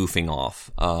people goofing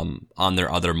off on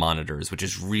their other monitors, which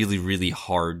is really, really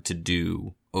hard to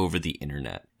do over the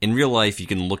internet. In real life, you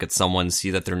can look at someone,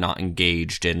 see that they're not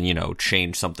engaged and,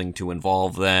 change something to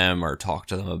involve them or talk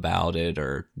to them about it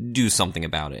or do something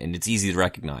about it. And it's easy to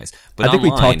recognize. But I think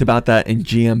online, we talked about that in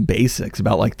GM Basics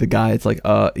about like the guy. It's like,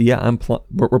 yeah,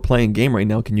 we're playing a game right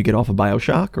now. Can you get off of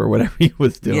BioShock or whatever he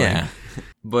was doing? Yeah.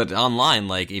 But online,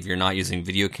 like, if you're not using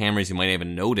video cameras, you might not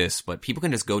even notice, but people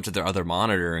can just go to their other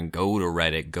monitor and go to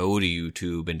Reddit, go to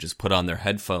YouTube, and just put on their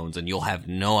headphones, and you'll have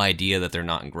no idea that they're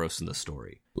not engrossed in the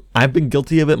story. I've been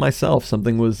guilty of it myself.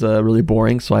 Something was really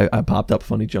boring, so I popped up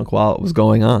Funny Junk while it was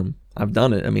going on. I've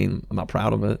done it. I mean, I'm not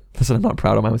proud of it. Listen, I'm not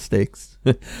proud of my mistakes.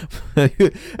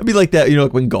 It'd be like that,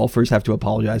 like when golfers have to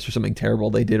apologize for something terrible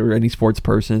they did, or any sports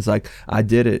person. It's like, I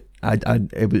did it.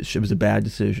 It was a bad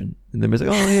decision. And then it's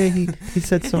like, oh yeah, he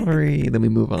said sorry. And then we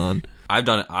move on. I've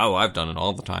done it. Oh, I've done it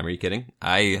all the time. Are you kidding?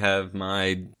 I have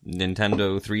my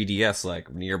Nintendo 3DS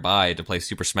like nearby to play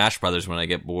Super Smash Brothers when I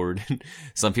get bored.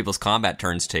 Some people's combat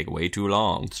turns take way too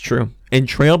long. It's true. In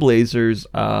Trailblazers,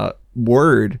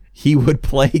 Word, he would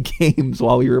play games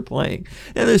while we were playing.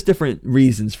 And there's different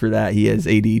reasons for that. He has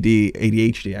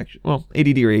ADHD, actually. Well,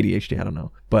 ADD or ADHD, I don't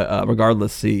know. But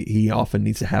regardless, he often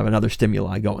needs to have another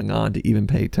stimuli going on to even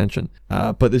pay attention.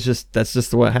 But that's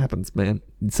just what happens, man.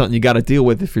 It's something you got to deal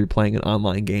with if you're playing an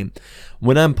online game.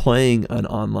 When I'm playing an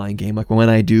online game, like when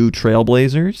I do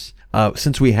Trailblazers,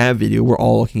 since we have video, we're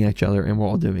all looking at each other and we're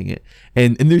all doing it.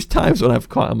 And there's times when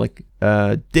I'm like,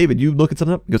 David, you looking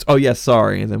something up? He goes, oh yeah,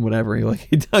 sorry. And then whatever he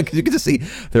done, because you can just see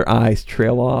their eyes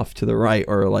trail off to the right,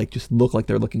 or like just look like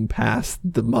they're looking past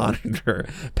the monitor,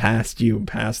 past you,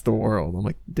 past the world. I'm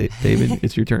like, David,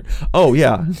 it's your turn. Oh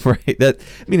yeah, right. It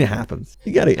happens.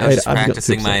 You gotta. I was just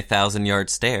practicing my 1,000-yard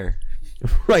stare.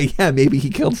 Right? Yeah, maybe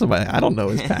he killed somebody. I don't know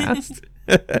his past.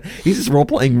 He's just role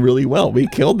playing really well. We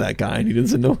killed that guy, and he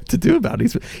doesn't know what to do about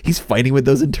it. He's fighting with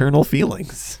those internal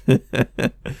feelings.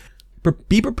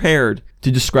 Be prepared to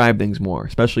describe things more,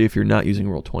 especially if you're not using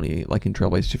Roll20, like in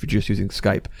Trailblazers. If you're just using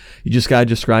Skype, you just gotta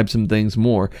describe some things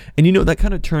more, and that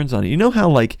kind of turns on it. You know how,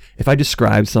 like, if I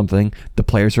describe something, the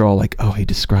players are all like, "Oh, he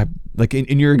described," like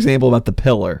in your example about the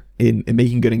pillar in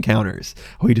making good encounters.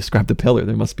 Oh, he described the pillar.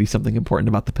 There must be something important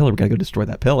about the pillar. We gotta go destroy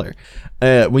that pillar.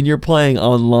 When you're playing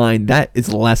online, that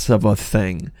is less of a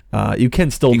thing. You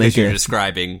can still because make you're it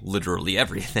describing literally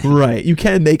everything. Right. You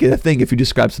can make it a thing if you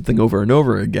describe something over and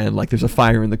over again. Like there's a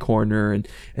fire in the corner, and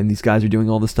these guys are doing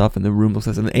all this stuff, and the room looks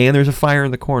like this, and there's a fire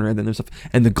in the corner, and then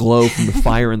and the glow from the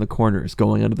fire in the corner is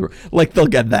going under the room. Like they'll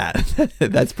get that.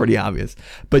 That's pretty obvious.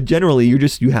 But generally,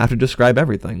 you have to describe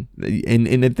everything.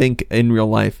 And I think in real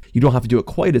life, you don't have to do it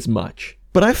quite as much.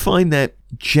 But I find that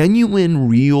genuine,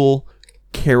 real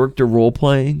character role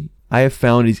playing, I have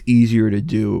found is easier to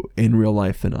do in real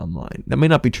life than online. That may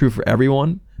not be true for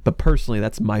everyone, but personally,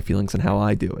 that's my feelings on how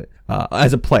I do it.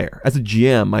 As a player, as a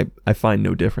GM, I find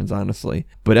no difference, honestly.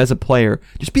 But as a player,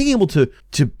 just being able to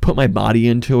put my body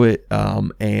into it,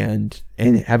 and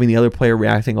having the other player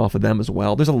reacting off of them as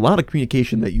well. There's a lot of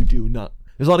communication that you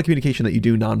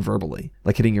do non-verbally,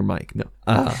 like hitting your mic. No.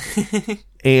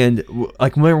 And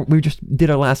like when we just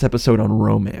did our last episode on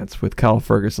romance with Kyle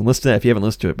Ferguson. Listen to that if you haven't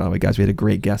listened to it, by the way, guys. We had a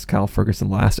great guest, Kyle Ferguson,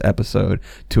 last episode,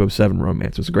 207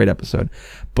 Romance. It was a great episode.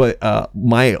 But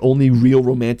my only real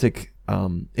romantic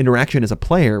interaction as a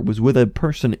player was with a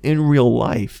person in real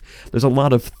life. There's a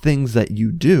lot of things that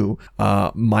you do.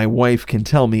 My wife can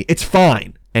tell me, it's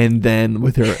fine. And then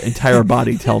with her entire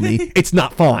body tell me, it's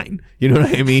not fine. You know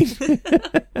what I mean?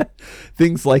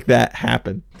 Things like that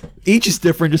happen. Each is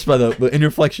different just by the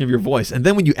inflection of your voice. And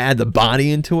then when you add the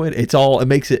body into it, it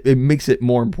makes it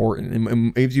more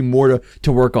important. It gives you more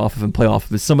to work off of and play off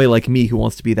of. It's somebody like me who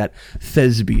wants to be that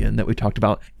thespian that we talked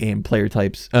about in player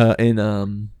types,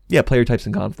 in Yeah, player types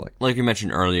in conflict. Like you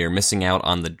mentioned earlier, missing out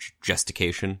on the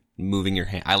gesticulation, moving your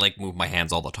hand. I move my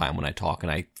hands all the time when I talk,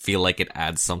 and I feel like it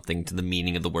adds something to the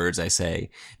meaning of the words I say.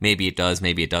 Maybe it does,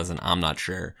 maybe it doesn't, I'm not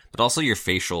sure. But also your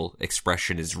facial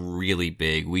expression is really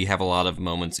big. We have a lot of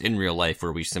moments in real life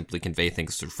where we simply convey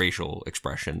things through facial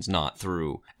expressions, not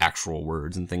through actual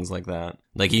words and things like that.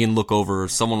 Like, you can look over,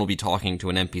 someone will be talking to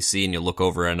an NPC, and you'll look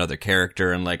over at another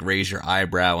character and, like, raise your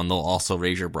eyebrow, and they'll also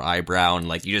raise your eyebrow, and,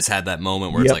 like, you just had that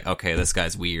moment where it's like, okay, this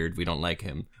guy's weird, we don't like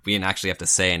him. We didn't actually have to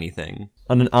say anything.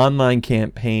 On an online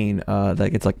campaign that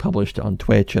gets, like, published on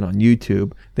Twitch and on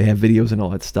YouTube, they have videos and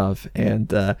all that stuff, and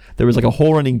there was, like, a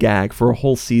whole running gag for a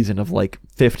whole season of, like,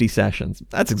 50 sessions.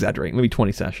 That's exaggerating, maybe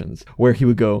 20 sessions, where he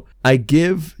would go, I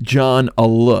give John a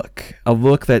look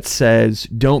that says,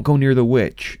 don't go near the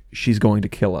witch, she's going to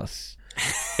kill us.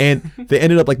 And they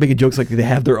ended up, like, making jokes like they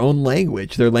have their own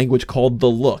language, their language called the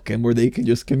look, and where they can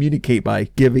just communicate by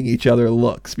giving each other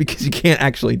looks, because you can't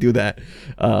actually do that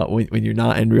when you're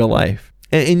not in real life.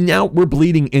 And now we're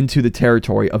bleeding into the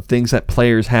territory of things that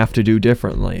players have to do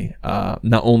differently.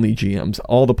 Not only GMs,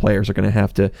 all the players are going to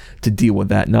have to deal with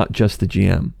that, not just the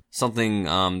GM. Something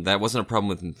that wasn't a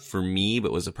problem for me,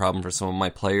 but was a problem for some of my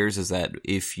players, is that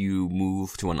if you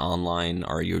move to an online,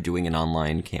 or you're doing an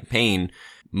online campaign,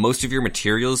 most of your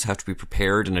materials have to be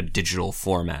prepared in a digital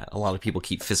format. A lot of people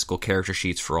keep physical character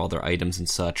sheets for all their items and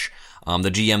such.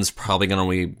 The GM's probably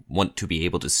going to want to be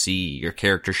able to see your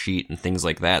character sheet and things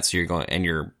like that, so you're going, and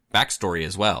your backstory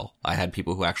as well. I had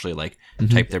people who actually, like,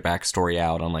 typed their backstory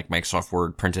out on, like, Microsoft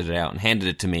Word, printed it out, and handed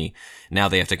it to me. Now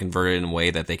they have to convert it in a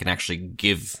way that they can actually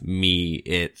give me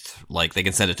it, like, they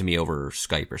can send it to me over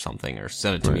Skype or something, or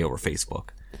send it to me over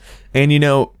Facebook. And, you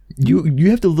know, you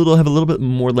have to have a little bit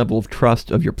more level of trust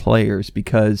of your players,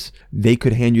 because they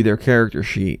could hand you their character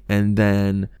sheet and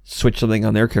then switch something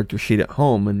on their character sheet at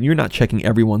home, and you're not checking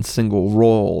everyone's single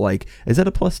roll. Like, is that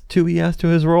a +2 he has to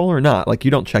his roll or not? Like,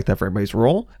 you don't check that for everybody's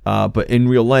roll. But in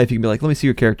real life, you can be like, let me see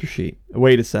your character sheet.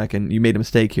 Wait a second, you made a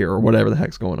mistake here, or whatever the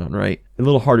heck's going on, right? A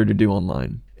little harder to do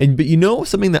online. But you know,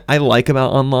 something that I like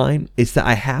about online is that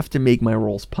I have to make my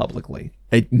rolls publicly.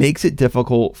 It makes it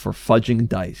difficult for fudging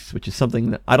dice, which is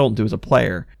something that I don't do as a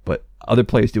player, but other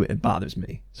players do it. It bothers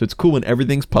me. So it's cool when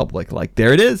everything's public. Like,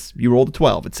 there it is. You rolled a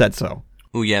 12. It said so.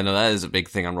 Oh yeah, no, that is a big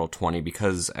thing on Roll20,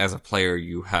 because as a player,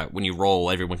 when you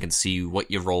roll, everyone can see what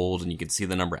you rolled, and you can see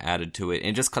the number added to it.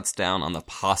 And it just cuts down on the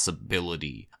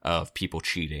possibility of people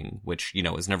cheating, which, you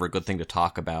know, is never a good thing to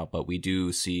talk about. But we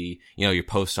do see, you know, your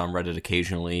posts on Reddit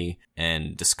occasionally,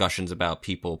 and discussions about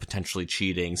people potentially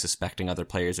cheating, suspecting other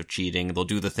players of cheating. They'll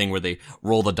do the thing where they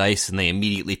roll the dice and they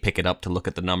immediately pick it up to look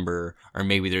at the number, or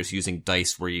maybe there's using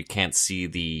dice where you can't see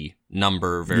the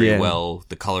number very well.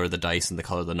 The color of the dice and the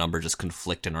color of the number just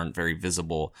conflict and aren't very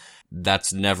visible.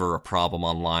 That's never a problem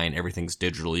online. Everything's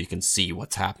digital. You can see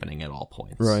what's happening at all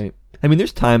points. Right. I mean,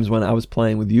 there's times when I was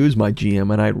playing with you as my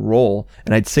GM, and I'd roll,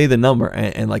 and I'd say the number,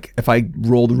 and like, if I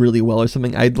rolled really well or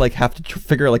something, I'd, like, have to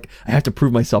figure, like, I have to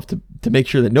prove myself to make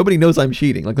sure that nobody knows I'm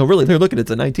cheating. Like, oh, really? They're looking, it's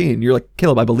a 19. You're like,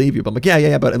 Caleb, I believe you. But I'm like,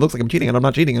 yeah, but it looks like I'm cheating, and I'm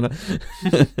not cheating.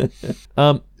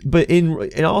 But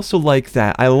and also like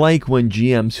that, I like when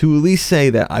GMs who at least say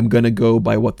that I'm going to go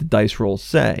by what the dice rolls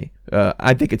say.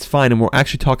 I think it's fine, and we'll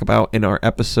actually talk about in our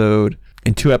episode,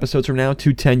 in 2 episodes from now,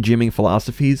 210 GMing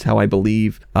Philosophies, how I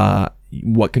believe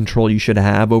what control you should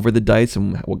have over the dice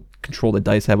and what control the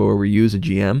dice have over you as a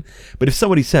GM. But if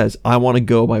somebody says, I want to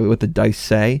go by what the dice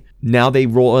say, now they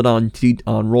roll it on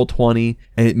Roll20,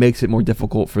 and it makes it more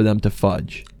difficult for them to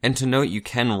fudge. And to note, you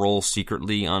can roll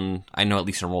secretly on, I know at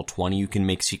least on Roll20, you can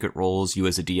make secret rolls, you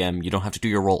as a DM. You don't have to do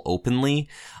your roll openly,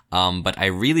 but I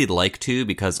really like to,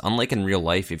 because unlike in real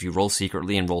life, if you roll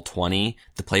secretly in Roll20,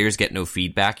 the players get no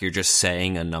feedback, you're just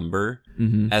saying a number.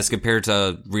 As compared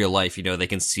to real life, you know, they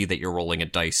can see that you're rolling a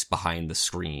dice behind the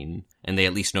screen, and they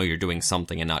at least know you're doing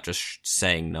something and not just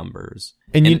saying numbers.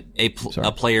 And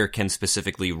a player can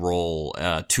specifically roll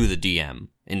to the DM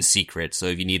in secret, so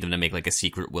if you need them to make like a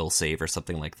secret will save or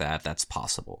something like that, that's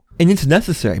possible. And it's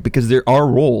necessary, because there are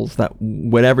roles that,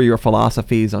 whatever your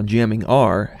philosophies on GMing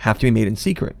are, have to be made in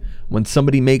secret. When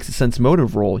somebody makes a sense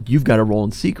motive roll, you've got to roll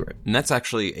in secret. And that's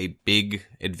actually a big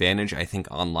advantage I think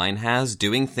online has.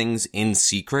 Doing things in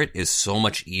secret is so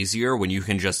much easier when you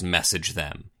can just message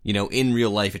them. You know, in real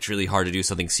life, it's really hard to do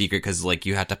something secret because, like,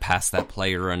 you have to pass that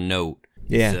player a note.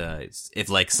 Yeah. If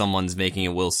like someone's making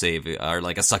a will save, or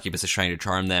like a succubus is trying to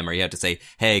charm them, or you have to say,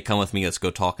 hey, come with me, let's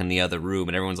go talk in the other room,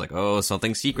 and everyone's like, oh,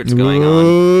 something secret's going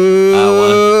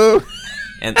on.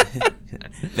 And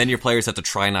then your players have to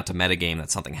try not to metagame that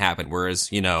something happened,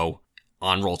 whereas, you know,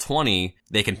 on Roll20,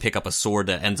 they can pick up a sword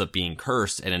that ends up being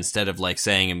cursed, and instead of like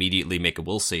saying immediately make a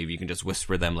will save, you can just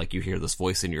whisper them like you hear this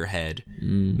voice in your head,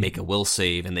 make a will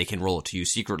save, and they can roll it to you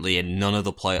secretly, and none of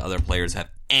the other players have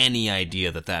any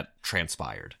idea that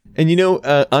transpired. And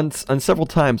on several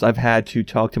times I've had to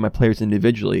talk to my players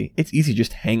individually. It's easy to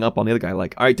just hang up on the other guy.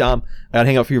 Like, all right, Dom, I gotta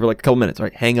hang up for you for like a couple minutes. All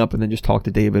right, hang up and then just talk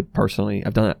to David personally.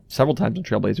 I've done that several times in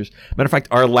Trailblazers. Matter of fact,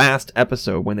 our last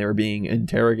episode when they were being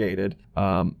interrogated,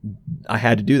 I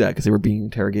had to do that because they were being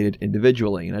interrogated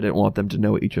individually, and I didn't want them to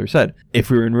know what each other said. If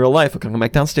we were in real life, I'll come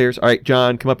back downstairs. All right,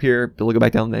 John, come up here. Bill will go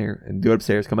back down there and do it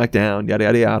upstairs. Come back down. Yada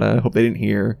yada yada. Hope they didn't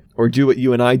hear. Or do what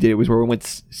you and I did, was where we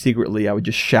went secretly. I would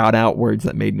just shout out words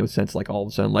that made no sense, like all of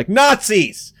a sudden, like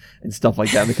Nazis and stuff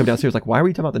like that. And they come downstairs like, why are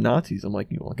we talking about the Nazis? I'm like,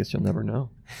 I guess you'll never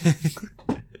know.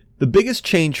 The biggest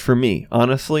change for me,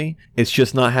 honestly, is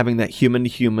just not having that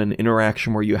human-to-human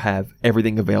interaction where you have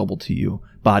everything available to you.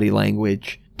 Body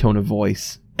language, tone of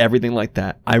voice, everything like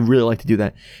that. I really like to do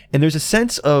that. And there's a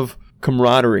sense of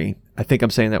camaraderie. I think I'm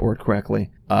saying that word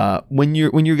correctly. When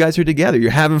you guys are together, you're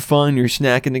having fun, you're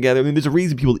snacking together. I mean, there's a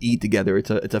reason people eat together. It's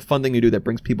a fun thing to do that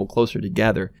brings people closer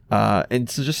together. And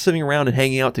so just sitting around and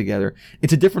hanging out together,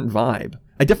 it's a different vibe.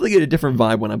 I definitely get a different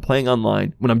vibe when I'm playing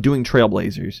online, when I'm doing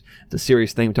Trailblazers. It's a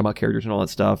serious thing, we're talking about characters and all that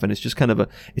stuff, and it's just kind of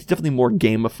it's definitely more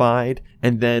gamified.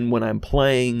 And then when I'm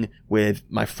playing with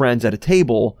my friends at a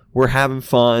table, we're having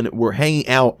fun, we're hanging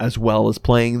out as well as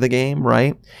playing the game,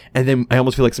 right? And then I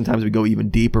almost feel like sometimes we go even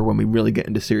deeper when we really get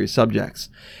into serious subjects.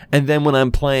 And then when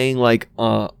I'm playing like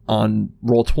on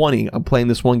Roll20, I'm playing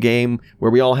this one game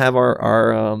where we all have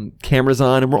our cameras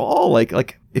on, and we're all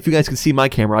like if you guys can see my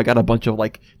camera, I got a bunch of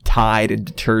like Tide and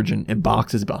detergent and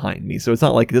boxes behind me. So it's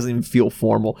not like, it doesn't even feel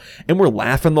formal. And we're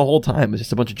laughing the whole time. It's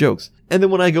just a bunch of jokes. And then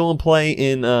when I go and play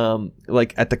in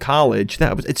like at the college,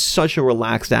 it's such a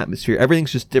relaxed atmosphere.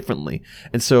 Everything's just differently.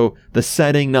 And so the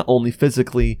setting, not only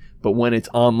physically, but when it's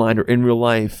online or in real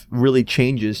life, really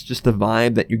changes just the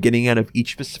vibe that you're getting out of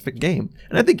each specific game.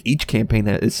 And I think each campaign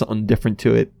is something different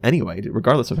to it anyway,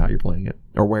 regardless of how you're playing it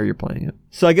or where you're playing it.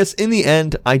 So I guess in the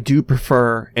end, I do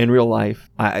prefer in real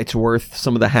life. It's worth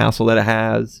some of the hassle that it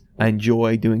has. I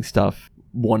enjoy doing stuff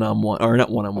one-on-one, or not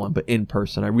one-on-one, but in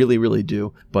person. I really, really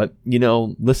do. But,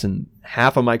 listen,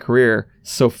 half of my career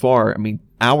so far, I mean,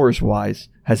 hours-wise,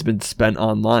 has been spent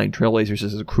online. Trailblazers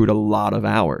has accrued a lot of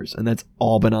hours, and that's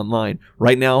all been online.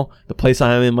 Right now, the place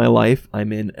I am in my life,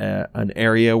 I'm in an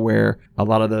area where a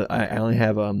lot of I only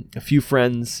have a few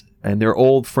friends, and they're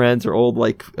old friends, or old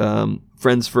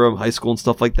friends from high school and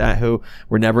stuff like that who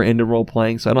were never into role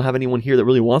playing. So I don't have anyone here that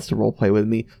really wants to role play with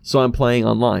me. So I'm playing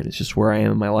online. It's just where I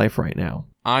am in my life right now.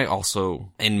 I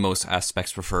also, in most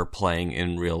aspects, prefer playing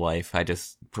in real life. I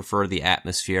just prefer the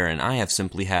atmosphere, and I have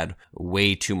simply had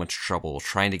way too much trouble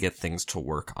trying to get things to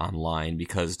work online,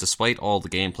 because despite all the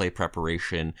gameplay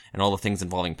preparation and all the things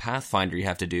involving Pathfinder you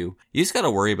have to do, you just gotta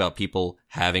worry about people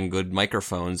having good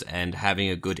microphones and having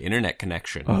a good internet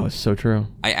connection. Oh, it's so true.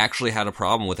 I actually had a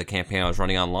problem with a campaign I was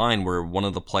running online where one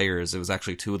of the players, it was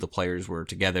actually two of the players were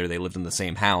together, they lived in the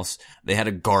same house, they had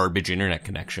a garbage internet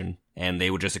connection. And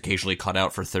they would just occasionally cut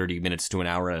out for 30 minutes to an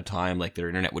hour at a time. Like, their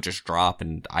internet would just drop,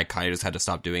 and I kind of just had to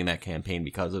stop doing that campaign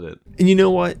because of it. And you know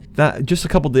what? That just a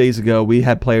couple days ago, we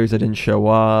had players that didn't show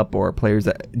up, or players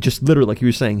that just literally, like you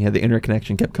were saying, had the internet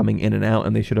connection kept coming in and out,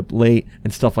 and they showed up late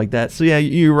and stuff like that. So yeah,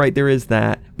 you're right, there is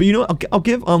that. But I'll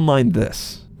give online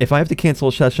this. If I have to cancel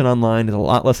a session online, it's a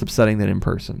lot less upsetting than in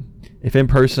person. If in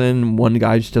person, one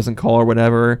guy just doesn't call or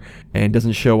whatever and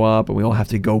doesn't show up, and we all have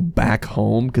to go back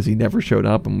home because he never showed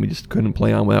up and we just couldn't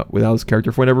play on without his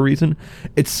character for whatever reason,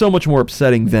 it's so much more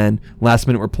upsetting than last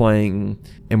minute we're playing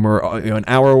and we're an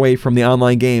hour away from the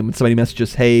online game and somebody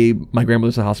messages, hey, my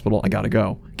grandmother's in the hospital, I gotta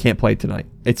go. Can't play tonight.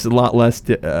 It's a lot less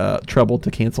trouble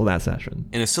to cancel that session.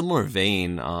 In a similar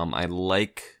vein,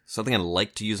 something I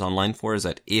like to use online for is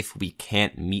that if we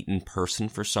can't meet in person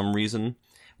for some reason,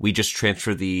 we just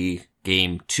transfer the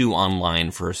game to online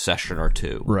for a session or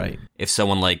two. Right. If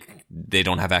someone, they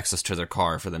don't have access to their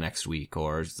car for the next week,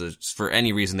 or for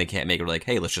any reason they can't make it, we're like,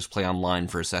 hey, let's just play online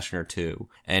for a session or two,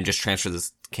 and just transfer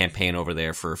this campaign over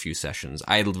there for a few sessions.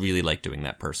 I really like doing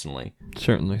that personally.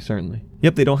 Certainly.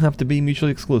 Yep, they don't have to be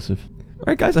mutually exclusive. All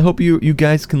right, guys, I hope you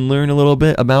guys can learn a little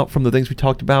bit from the things we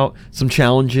talked about, some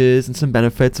challenges and some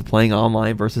benefits of playing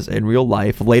online versus in real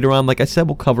life. Later on, like I said,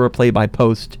 we'll cover a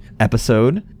play-by-post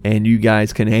episode, and you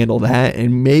guys can handle that,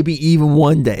 and maybe even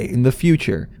one day in the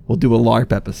future, we'll do a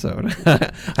LARP episode.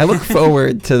 I look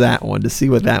forward to that one, to see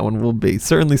what that one will be.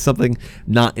 Certainly something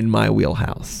not in my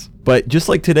wheelhouse. But just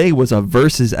like today was a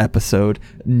versus episode,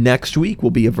 next week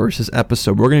will be a versus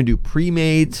episode. We're going to do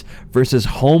pre-mades versus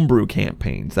homebrew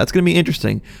campaigns. That's going to be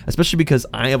interesting, especially because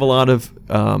I have a lot of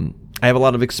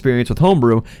experience with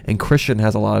homebrew, and Christian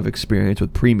has a lot of experience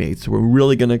with pre-mades. So we're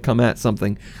really going to come at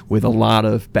something with a lot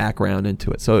of background into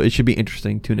it. So it should be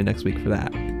interesting. Tune in next week for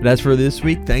that. But as for this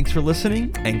week, thanks for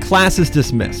listening, and class is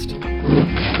dismissed.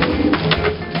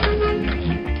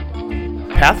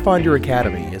 Pathfinder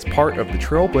Academy is part of the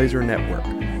Trailblazer Network.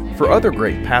 For other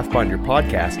great Pathfinder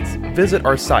podcasts, visit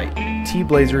our site,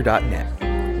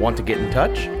 tblazer.net. Want to get in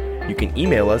touch? You can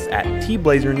email us at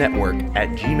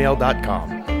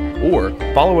tblazernetwork@gmail.com or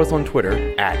follow us on Twitter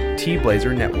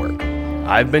 @tblazernetwork.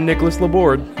 I've been Nicholas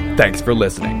Laborde. Thanks for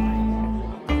listening.